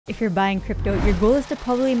If you're buying crypto, your goal is to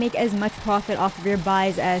probably make as much profit off of your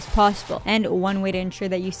buys as possible. And one way to ensure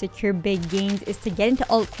that you secure big gains is to get into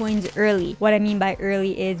altcoins early. What I mean by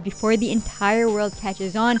early is before the entire world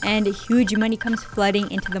catches on and huge money comes flooding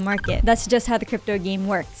into the market. That's just how the crypto game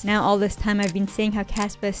works. Now, all this time I've been saying how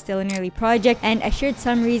Kaspa is still an early project, and I shared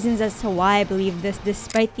some reasons as to why I believe this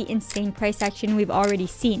despite the insane price action we've already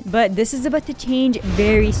seen. But this is about to change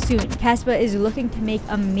very soon. Kaspa is looking to make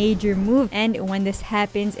a major move, and when this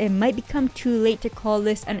happens, it might become too late to call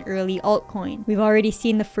this an early altcoin. We've already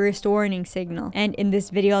seen the first warning signal, and in this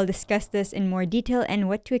video I'll discuss this in more detail and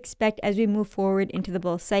what to expect as we move forward into the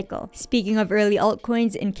bull cycle. Speaking of early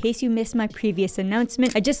altcoins, in case you missed my previous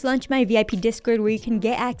announcement, I just launched my VIP Discord where you can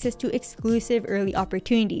get access to exclusive early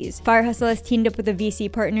opportunities. Fire Hustle has teamed up with a VC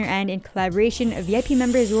partner, and in collaboration, VIP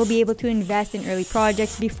members will be able to invest in early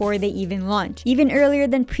projects before they even launch, even earlier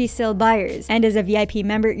than pre-sale buyers. And as a VIP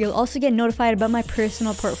member, you'll also get notified about my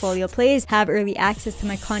personal portfolio plays, have early access to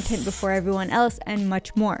my content before everyone else, and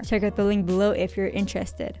much more. Check out the link below if you're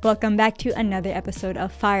interested. Welcome back to another episode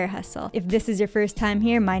of Fire Hustle. If this is your first time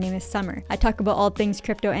here, my name is Summer. I talk about all things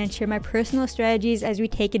crypto and share my personal strategies as we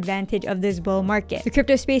take advantage of this bull market. The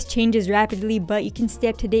crypto space changes rapidly, but you can stay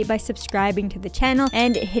up to date by subscribing to the channel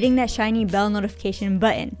and hitting that shiny bell notification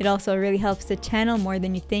button. It also really helps the channel more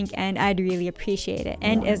than you think, and I'd really appreciate it.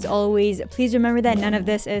 And as always, please remember that none of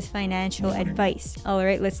this is financial advice.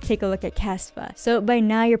 Alright, let's take a look at Kaspa. So by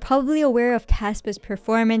now you're probably aware of Kaspa's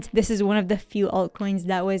performance. This is one of the few altcoins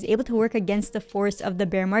that was able to work against the force of the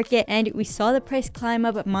bear market, and we saw the price climb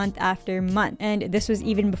up month after month. And this was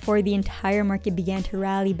even before the entire market began to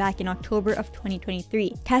rally back in October of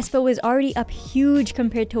 2023. Kaspa was already up huge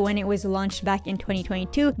compared to when it was launched back in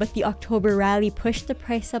 2022, but the October rally pushed the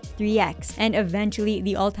price up 3x, and eventually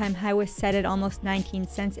the all-time high was set at almost 19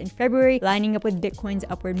 cents in February, lining up with Bitcoin's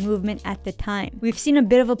upward movement at the time. We've seen a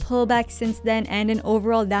bit of a pullback since then and an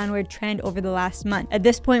overall downward trend over the last month. At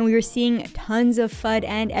this point, we were seeing tons of FUD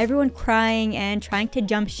and everyone crying and trying to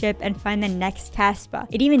jump ship and find the next Kaspa.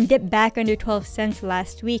 It even dipped back under 12 cents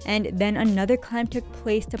last week, and then another climb took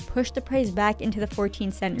place to push the price back into the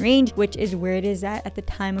 14-cent range, which is where it is at the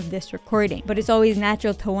time of this recording. But it's always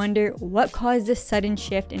natural to wonder what caused this sudden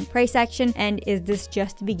shift in price action, and is this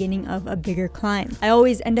just the beginning of a bigger climb? I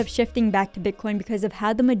always end up shifting back to Bitcoin because of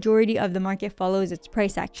how the majority of the market follows its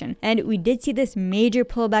price action. And we did see this major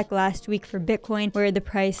pullback last week for Bitcoin where the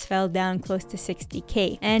price fell down close to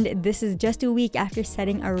 60k, and this is just a week after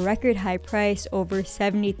setting a record high price over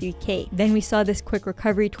 73k. Then we saw this quick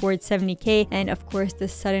recovery towards 70k, and of course the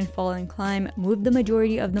sudden fall and climb moved the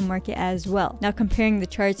majority of the market as well. Now, comparing the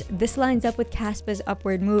charts, this lines up with Kaspa's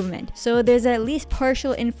upward movement, so there's at least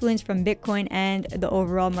partial influence from Bitcoin and the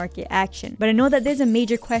overall market action. But I know that there's a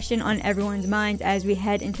major question on everyone's minds as we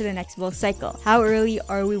head into the next bull cycle. How early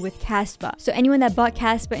are we with Kaspa? So anyone that bought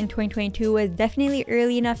Kaspa in 2022 was definitely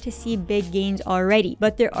early enough to see big gains already,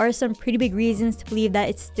 but there are some pretty big reasons to believe that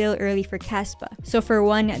it's still early for Kaspa. So for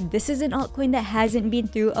one, this is an altcoin that hasn't been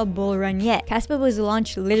through a bull run yet. Kaspa was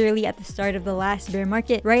launched literally at the start of the last bear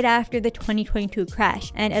market, right after the 2022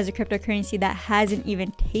 crash, and as a cryptocurrency that hasn't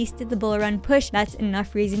even tasted the bull run push, that's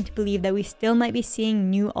enough reason to believe that we still might be seeing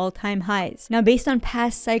new all-time highs. Now, based on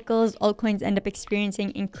past cycles, altcoins end up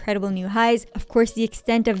experiencing incredible new highs. Of course, the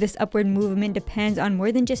extent of this upward movement depends on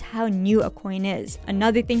more than just how new a coin is.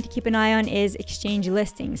 Another thing to keep an eye on is exchange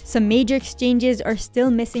listings. Some major exchanges are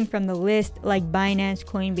still missing from the list, like Binance,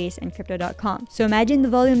 Coinbase, and Crypto.com. So imagine the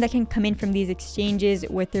volume that can come in from these exchanges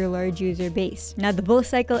with their large user base. Now, the bull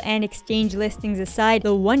cycle and exchange listings aside,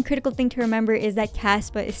 the one critical thing to remember is that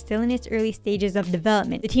Kaspa is still in its early stages of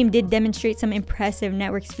development. The team did demonstrate some impressive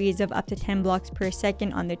network speeds of up to 10 blocks per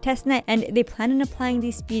second on their testnet, and they plan on applying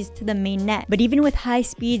these speeds to the main net. But even with high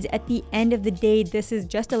speeds, at the end of the day, this is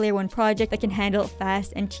just a layer 1 project that can handle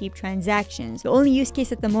fast and cheap transactions. The only use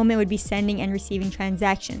case at the moment would be sending and receiving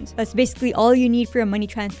transactions. That's basically all you need for a money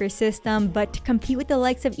transfer system, but to compete with the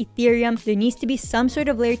likes of Ethereum, there needs to be some sort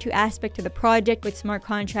of layer 2 aspect to the project with smart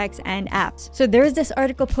contracts and apps. So there was this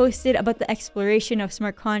article posted about the exploration of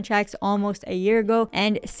smart contracts almost a year ago,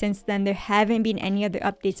 and since then there haven't been any other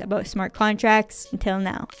updates about smart contracts until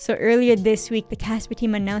now. So earlier this week, the Kaspa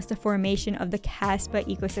team announced the formation of the Kaspa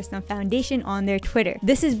Ecosystem Foundation on their Twitter.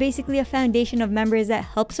 This is basically a foundation of members that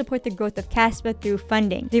help support the growth of Kaspa through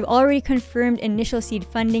funding. They've already confirmed initial seed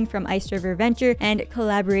funding from Ice River Venture and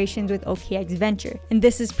collaborations with OKX Venture. And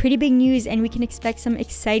this is pretty big news, and we can expect some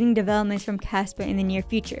exciting developments from Kaspa in the near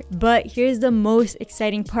future. But here's the most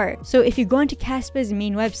exciting part. So if you go into Kaspa's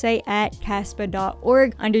main website at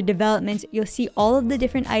kaspa.org, under developments, you'll see all of the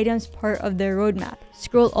different items part of their roadmap.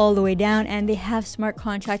 Scroll all the way down and they have smart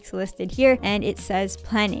contracts listed here, and it says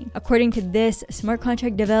planning. According to this, smart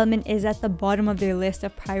contract development is at the bottom of their list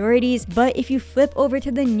of priorities, but if you flip over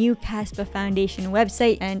to the new Kaspa Foundation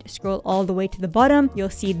website and scroll all the way to the bottom, you'll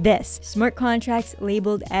see this: smart contracts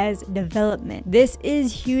labeled as development. This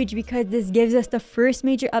is huge because this gives us the first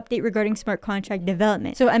major update regarding smart contract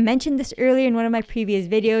development. So I mentioned this earlier in one of my previous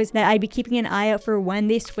videos that I'd be keeping an eye out for when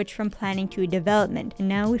they switch from planning to development, and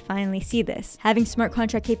now we finally see this. Having smart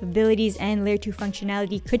contract capabilities and layer 2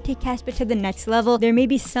 functionality could take Kaspa to the next level. There may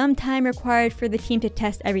be some time required for the team to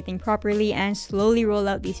test everything properly and slowly roll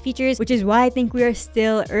out these features, which is why I think we are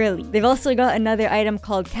still early. They've also got another item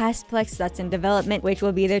called Kasplex that's in development, which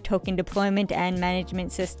will be their token deployment and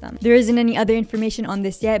management system. There isn't any other information on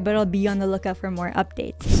this yet, but I'll be on the lookout for more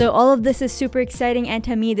updates. So all of this is super exciting, and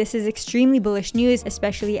to me this is extremely bullish news,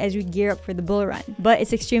 especially as we gear up for the bull run. But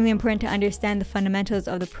it's extremely important to understand the fundamentals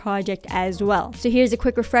of the project as well. So here's a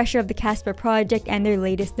quick refresher of the Kaspa project and their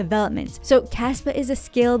latest developments. So Kaspa is a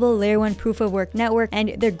scalable layer 1 proof of work network, and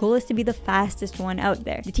their goal is to be the fastest one out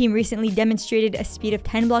there. The team recently demonstrated a speed of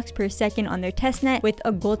 10 blocks per second on their testnet, with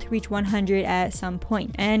a goal to reach 100 at some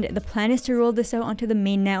point. And the plan is to roll this out onto the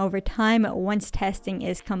mainnet over time once testing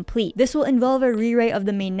is complete. This will involve a rewrite of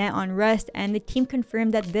the mainnet on Rust, and the team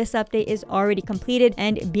confirmed that this update is already completed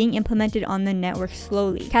and being implemented on the network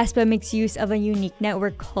slowly. Kaspa makes use of a unique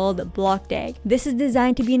network called BlockDAG. This is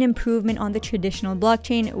designed to be an improvement on the traditional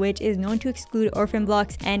blockchain, which is known to exclude orphan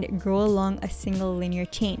blocks and grow along a single linear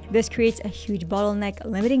chain. This creates a huge bottleneck,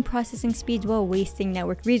 limiting processing speeds while wasting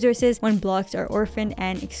network resources when blocks are orphaned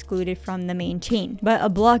and excluded from the main chain. But a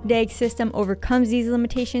BlockDAG system overcomes these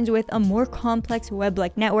limitations with a more complex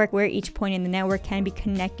web-like network where each point in the network can be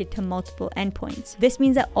connected to multiple endpoints. This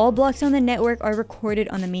means that all blocks on the network are recorded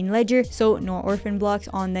on the main ledger, so no orphan blocks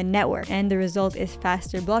on the network, and the result is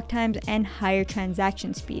faster block times and higher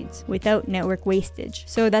transaction speeds without network wastage.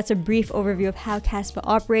 So that's a brief overview of how Kaspa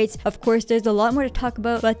operates. Of course, there's a lot more to talk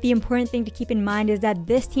about, but the important thing to keep in mind is that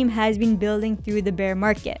this team has been building through the bear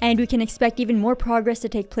market, and we can expect even more progress to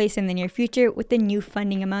take place in the near future with the new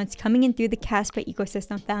funding amounts coming in through the Kaspa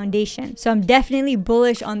Ecosystem Foundation. So I'm definitely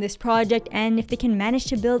bullish on this project, and if they can manage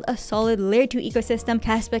to build a solid layer 2 ecosystem,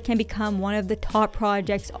 Kaspa can become one of the top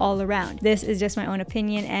projects all around. This is just my own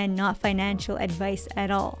opinion and not financial advice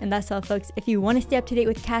at all. And that's all, folks. If you want to stay up to date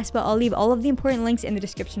with Kaspa, I'll leave all of the important links in the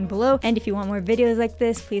description below, and if you want more videos like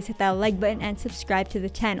this, please hit that like button and subscribe to the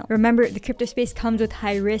channel. Remember, the crypto space comes with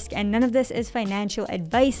high risk, and none of this is financial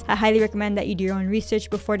advice. I highly recommend that you do your own research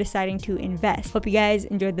before deciding to invest. Hope you guys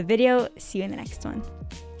enjoyed the video. See you in the next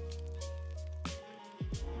one.